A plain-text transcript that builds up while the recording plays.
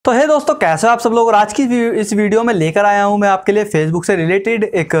तो है दोस्तों, कैसे हो आप सब लोग। और आज की इस वीडियो में लेकर आया हूं मैं आपके लिए फेसबुक से रिलेटेड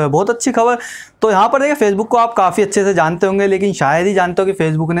एक बहुत अच्छी खबर। तो यहाँ पर देखिए, फेसबुक को आप काफ़ी अच्छे से जानते होंगे, लेकिन शायद ही जानते हो कि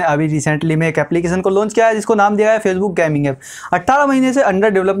फेसबुक ने अभी रिसेंटली में एक एप्लीकेशन को लॉन्च किया है जिसको नाम दिया है फेसबुक गेमिंग ऐप। 18 महीने से अंडर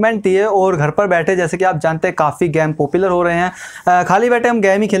डेवलपमेंट थी है और घर पर बैठे, जैसे कि आप जानते हैं, काफ़ी गेम पॉपुलर हो रहे हैं। खाली बैठे हम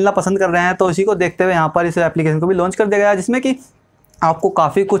गेम ही खेलना पसंद कर रहे हैं, तो इसी को देखते हुए यहाँ पर इस एप्लीकेशन को भी लॉन्च कर दिया गया है, जिसमें कि आपको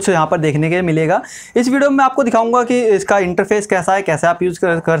काफ़ी कुछ यहाँ पर देखने के लिए मिलेगा। इस वीडियो में मैं आपको दिखाऊंगा कि इसका इंटरफेस कैसा है, कैसे आप यूज़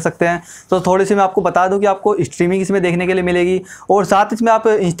कर सकते हैं। तो थोड़ी सी मैं आपको बता दूं कि आपको स्ट्रीमिंग इसमें देखने के लिए मिलेगी और साथ इसमें आप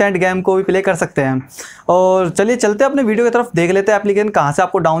इंस्टेंट गेम को भी प्ले कर सकते हैं। और चलिए चलते हैं अपने वीडियो की तरफ, देख लेते हैं एप्लीकेशन कहाँ से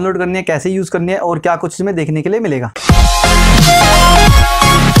आपको डाउनलोड करनी है, कैसे यूज़ करनी है और क्या कुछ इसमें देखने के लिए मिलेगा।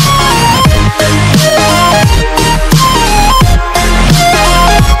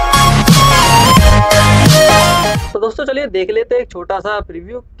 तो दोस्तों चलिए देख लेते हैं एक छोटा सा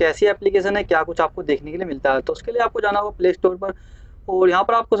प्रीव्यू, कैसी एप्लीकेशन है, क्या कुछ आपको देखने के लिए मिलता है। तो उसके लिए आपको जाना होगा प्ले स्टोर पर और यहाँ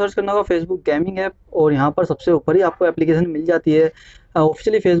पर आपको सर्च करना होगा फेसबुक गेमिंग ऐप और यहाँ पर सबसे ऊपर ही आपको एप्लीकेशन मिल जाती है।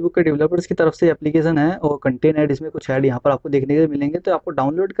 ऑफिशियली फेसबुक के डेवलपर्स की तरफ से एप्लीकेशन है और कंटेंट ऐड, इसमें कुछ ऐड यहाँ पर आपको देखने के लिए मिलेंगे। तो आपको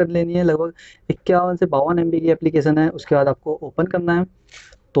डाउनलोड कर लेनी है। लगभग 51 से 52 MB की एप्लीकेशन है। उसके बाद आपको ओपन करना है।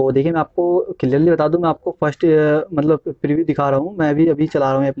 तो देखिए, मैं आपको क्लियरली बता दूँ, मैं आपको फर्स्ट मतलब प्रीव्यू दिखा रहा हूँ, मैं भी अभी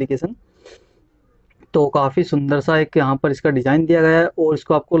चला रहा हूँ एप्लीकेशन। तो काफ़ी सुंदर सा एक यहाँ पर इसका डिज़ाइन दिया गया है और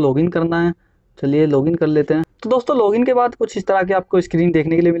इसको आपको लॉगिन करना है। चलिए लॉगिन कर लेते हैं। तो दोस्तों लॉगिन के बाद कुछ इस तरह की आपको स्क्रीन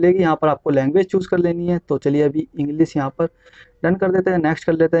देखने के लिए मिलेगी। यहाँ पर आपको लैंग्वेज चूज़ कर लेनी है। तो चलिए अभी इंग्लिश यहाँ पर डन कर देते हैं, नेक्स्ट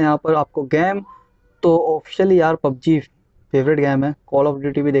कर लेते हैं। यहाँ पर आपको गेम, तो ऑफिशियली यार पबजी फेवरेट गेम है। कॉल ऑफ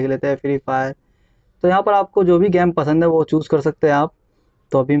ड्यूटी भी देख लेते हैं, फ्री फायर। तो यहाँ पर आपको जो भी गेम पसंद है वो चूज़ कर सकते हैं आप।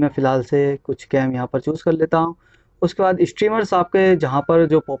 तो अभी मैं फ़िलहाल से कुछ गेम यहाँ पर चूज़ कर लेता हूँ। उसके बाद स्ट्रीमर्स, आपके जहाँ पर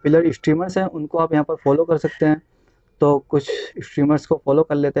जो पॉपुलर स्ट्रीमर्स हैं उनको आप यहाँ पर फॉलो कर सकते हैं। तो कुछ स्ट्रीमर्स को फॉलो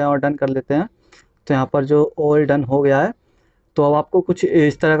कर लेते हैं और डन कर लेते हैं। तो यहाँ पर जो ऑल डन हो गया है, तो अब आपको कुछ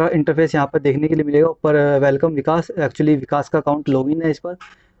इस तरह का इंटरफेस यहाँ पर देखने के लिए मिलेगा। ऊपर वेलकम विकास, एक्चुअली विकास का अकाउंट लॉगिन है इस पर।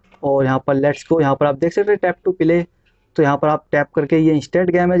 और यहाँ पर लेट्स गो, यहाँ पर आप देख सकते हैं टैप टू प्ले। तो यहाँ पर आप टैप करके, ये इंस्टेंट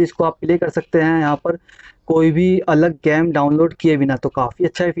गेम है जिसको आप प्ले कर सकते हैं यहाँ पर कोई भी अलग गेम डाउनलोड किए बिना। तो काफ़ी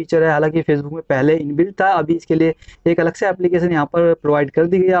अच्छा फीचर है। हालांकि फेसबुक में पहले इनबिल्ट था, अभी इसके लिए एक अलग से एप्लीकेशन यहाँ पर प्रोवाइड कर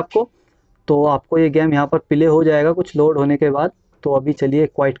दी गई है आपको। तो आपको ये गेम यहाँ पर प्ले हो जाएगा कुछ लोड होने के बाद। तो अभी चलिए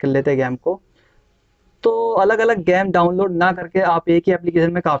क्वाइट कर लेते हैं गेम को। तो अलग अलग गेम डाउनलोड ना करके आप एक ही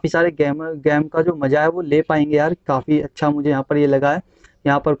एप्लीकेशन में काफ़ी सारे गेम का जो मज़ा है वो ले पाएंगे यार। काफ़ी अच्छा मुझे यहाँ पर ये लगा है।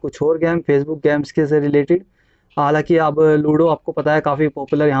 यहाँ पर कुछ और गेम फेसबुक गेम्स के से रिलेटेड, हालांकि अब लूडो आपको पता है काफ़ी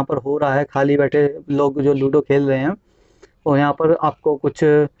पॉपुलर यहाँ पर हो रहा है, खाली बैठे लोग जो लूडो खेल रहे हैं। और यहाँ पर आपको कुछ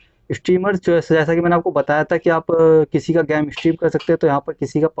स्ट्रीमर्स, जो जैसा कि मैंने आपको बताया था कि आप किसी का गेम स्ट्रीम कर सकते हैं। तो यहाँ पर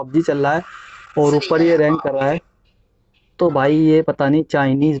किसी का पबजी चल रहा है और ऊपर ये रैंक कर रहा है। तो भाई ये पता नहीं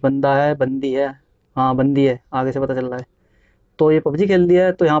चाइनीज़ बंदा है, बंदी है, हाँ बंदी है, आगे से पता चल रहा है। तो ये पबजी खेल दिया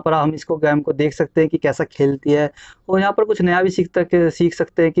है। तो यहाँ पर हम इसको गेम को देख सकते हैं कि कैसा खेलती है और यहाँ पर कुछ नया भी सीख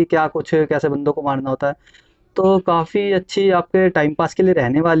सकते हैं कि क्या कुछ कैसे बंदों को मारना होता है। तो काफ़ी अच्छी आपके टाइम पास के लिए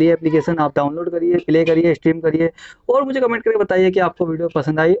रहने वाली है एप्लीकेशन। आप डाउनलोड करिए, प्ले करिए, स्ट्रीम करिए और मुझे कमेंट करके बताइए कि आपको वीडियो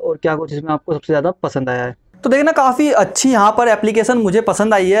पसंद आई और क्या कुछ इसमें आपको सबसे ज़्यादा पसंद आया है। तो देखना, काफ़ी अच्छी यहाँ पर एप्लीकेशन मुझे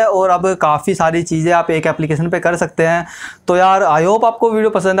पसंद आई है और अब काफ़ी सारी चीज़ें आप एक एप्लीकेशन पे कर सकते हैं। तो यार आई होप आपको वीडियो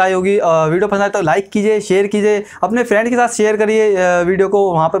पसंद आई होगी। वीडियो पसंद आए तो लाइक कीजिए, शेयर कीजिए, अपने फ्रेंड के साथ शेयर करिए वीडियो को।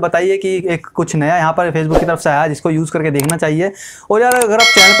 वहाँ पर बताइए कि एक कुछ नया यहाँ पर फेसबुक की तरफ से आया जिसको यूज़ करके देखना चाहिए। और यार अगर आप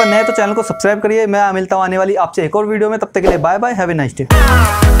चैनल पर नए तो चैनल को सब्सक्राइब करिए। मैं मिलता हूँ आने वाली आपसे एक और वीडियो में, तब तक के लिए bye bye, have a nice day.